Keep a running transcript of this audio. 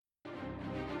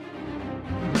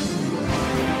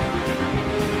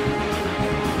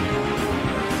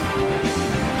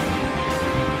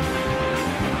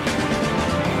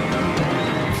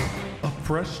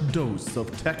fresh dose of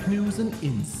tech news and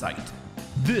insight.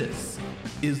 This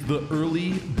is the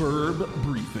Early Burb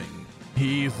Briefing.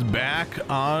 He's back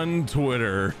on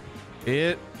Twitter.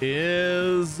 It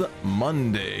is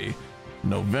Monday,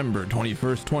 November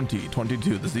 21st,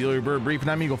 2022. This is the Early Burb Briefing.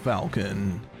 I'm Eagle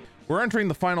Falcon. We're entering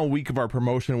the final week of our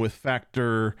promotion with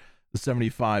Factor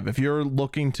 75. If you're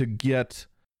looking to get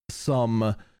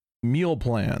some meal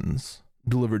plans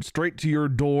delivered straight to your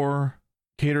door,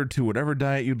 catered to whatever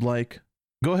diet you'd like,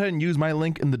 go ahead and use my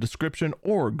link in the description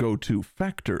or go to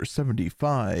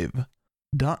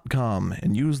factor75.com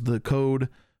and use the code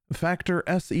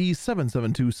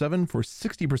FACTORSE7727 for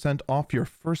 60% off your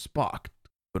first box.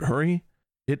 But hurry,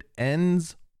 it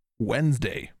ends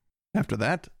Wednesday. After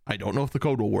that, I don't know if the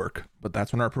code will work, but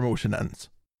that's when our promotion ends.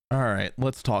 All right,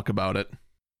 let's talk about it.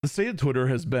 The state of Twitter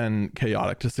has been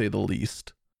chaotic, to say the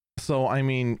least. So, I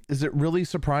mean, is it really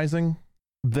surprising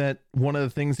that one of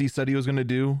the things he said he was going to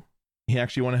do, he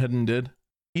actually went ahead and did?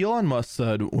 Elon Musk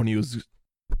said when he was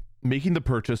making the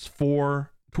purchase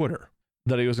for Twitter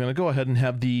that he was going to go ahead and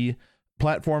have the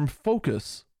platform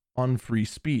focus on free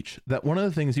speech. That one of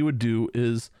the things he would do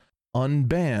is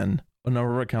unban a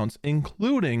number of accounts,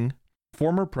 including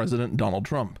former President Donald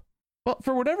Trump. But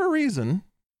for whatever reason,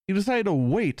 he decided to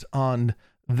wait on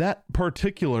that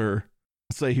particular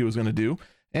say he was going to do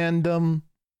and, put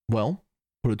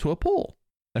it to a poll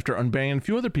after unbanning a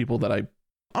few other people that I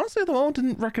honestly at the moment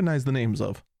didn't recognize the names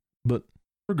of. But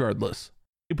regardless,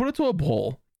 he put it to a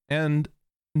poll and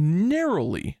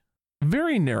narrowly,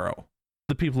 very narrow,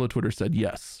 the people at Twitter said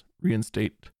yes,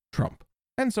 reinstate Trump.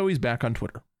 And so he's back on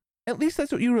Twitter. At least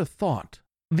that's what you would have thought.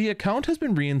 The account has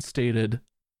been reinstated,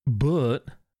 but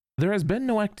there has been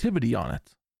no activity on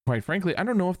it. Quite frankly, I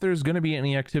don't know if there's going to be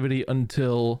any activity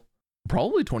until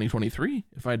probably 2023,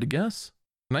 if I had to guess.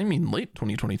 And I mean late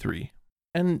 2023.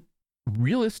 And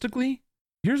realistically,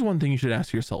 here's one thing you should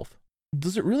ask yourself.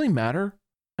 Does it really matter?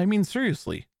 I mean,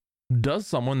 seriously, does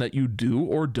someone that you do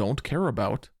or don't care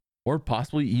about, or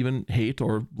possibly even hate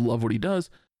or love what he does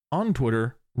on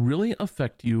Twitter, really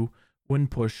affect you when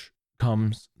push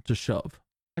comes to shove?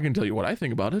 I can tell you what I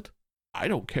think about it. I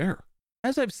don't care.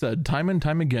 As I've said time and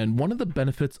time again, one of the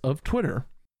benefits of Twitter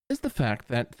is the fact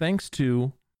that thanks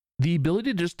to the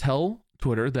ability to just tell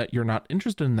Twitter that you're not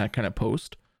interested in that kind of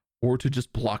post, or to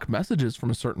just block messages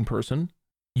from a certain person,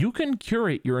 you can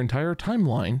curate your entire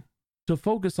timeline to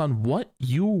focus on what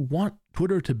you want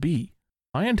Twitter to be.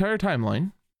 My entire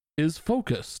timeline is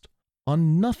focused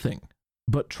on nothing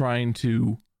but trying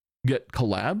to get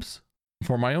collabs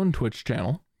for my own Twitch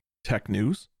channel, tech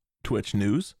news, Twitch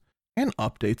news, and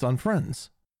updates on friends.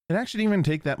 It actually didn't even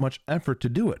take that much effort to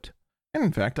do it. And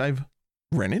in fact, I've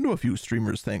ran into a few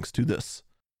streamers thanks to this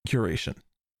curation.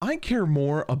 I care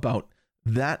more about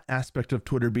that aspect of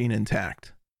Twitter being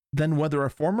intact than whether a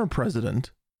former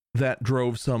president that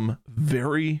drove some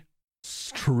very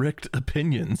strict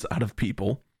opinions out of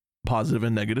people, positive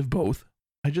and negative both,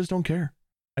 I just don't care.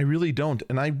 I really don't.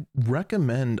 And I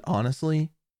recommend,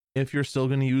 honestly, if you're still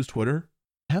going to use Twitter,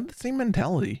 have the same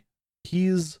mentality.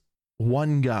 He's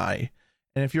one guy.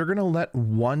 And if you're going to let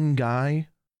one guy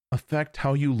affect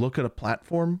how you look at a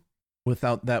platform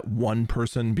without that one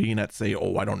person being at, say, the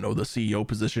CEO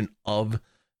position of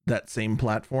that same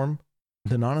platform,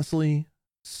 then honestly,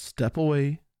 step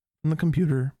away from the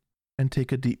computer and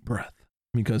take a deep breath.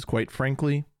 Because quite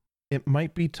frankly, it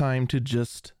might be time to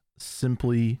just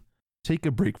simply take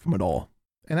a break from it all.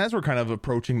 And as we're kind of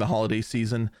approaching the holiday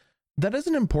season, that is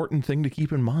an important thing to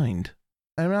keep in mind.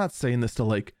 I'm not saying this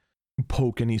to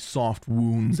poke any soft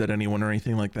wounds at anyone or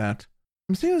anything like that.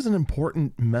 I'm saying it's an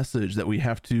important message that we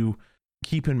have to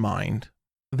keep in mind,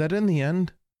 that in the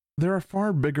end, there are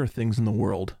far bigger things in the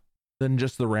world than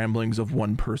just the ramblings of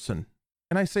one person.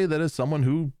 And I say that as someone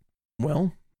who,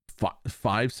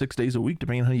 5-6 days a week,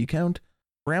 depending on how you count,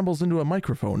 rambles into a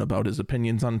microphone about his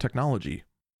opinions on technology.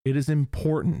 It is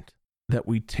important that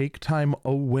we take time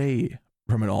away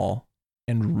from it all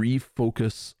and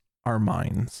refocus our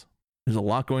minds. There's a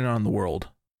lot going on in the world,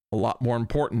 a lot more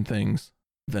important things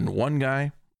than one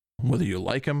guy, whether you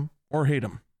like him or hate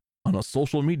him, on a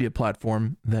social media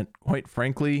platform that, quite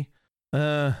frankly,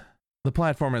 the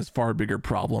platform has far bigger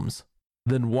problems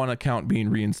than one account being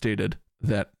reinstated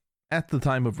that, at the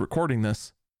time of recording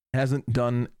this, hasn't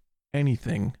done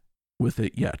anything with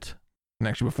it yet. And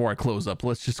actually, before I close up,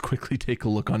 let's just quickly take a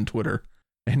look on Twitter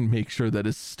and make sure that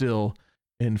is still,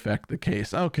 in fact, the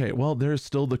case. Okay, well, there's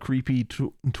still the creepy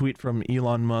tweet from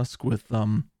Elon Musk with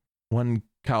one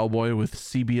cowboy with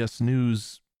CBS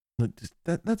News.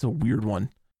 That's a weird one.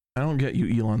 I don't get you,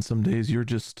 Elon. Some days you're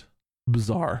just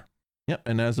bizarre. Yep,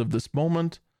 and as of this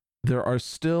moment, there are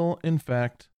still, in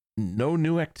fact, no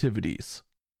new activities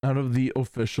out of the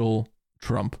official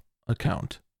Trump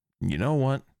account. You know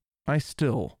what? I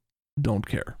still don't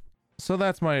care. So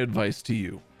that's my advice to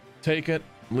you. Take it,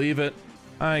 leave it.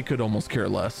 I could almost care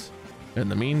less. In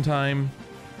the meantime,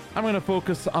 I'm going to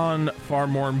focus on far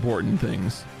more important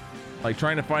things, like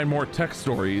trying to find more tech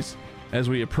stories as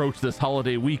we approach this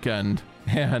holiday weekend,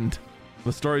 and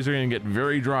the stories are going to get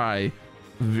very dry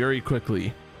very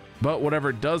quickly. But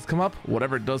whatever does come up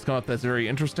that's very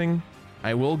interesting,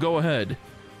 I will go ahead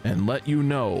and let you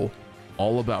know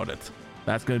all about it.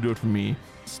 That's going to do it for me.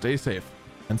 Stay safe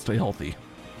and stay healthy.